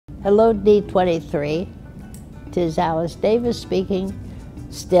Hello, D23. Tis Alice Davis speaking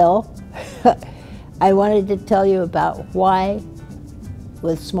still. I wanted to tell you about why,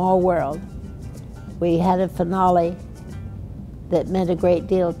 with Small World, we had a finale that meant a great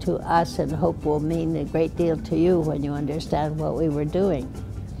deal to us and hope will mean a great deal to you when you understand what we were doing.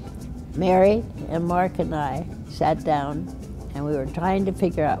 Mary and Mark and I sat down and we were trying to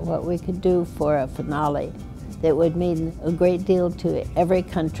figure out what we could do for a finale that would mean a great deal to every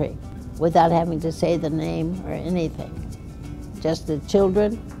country without having to say the name or anything. Just the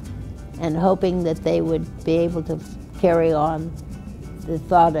children, and hoping that they would be able to carry on the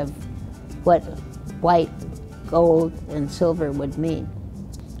thought of what white, gold, and silver would mean.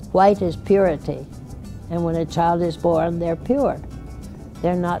 White is purity, and when a child is born, they're pure.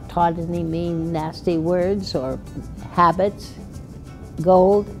 They're not taught any mean, nasty words or habits.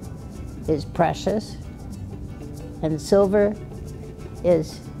 Gold is precious, and silver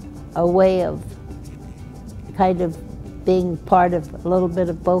is a way of kind of being part of a little bit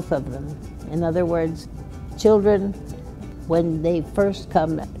of both of them. In other words, children, when they first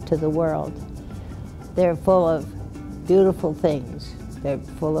come to the world, they're full of beautiful things. They're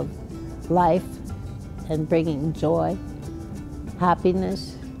full of life and bringing joy,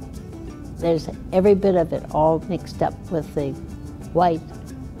 happiness. There's every bit of it all mixed up with the white,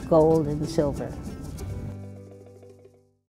 gold, and silver.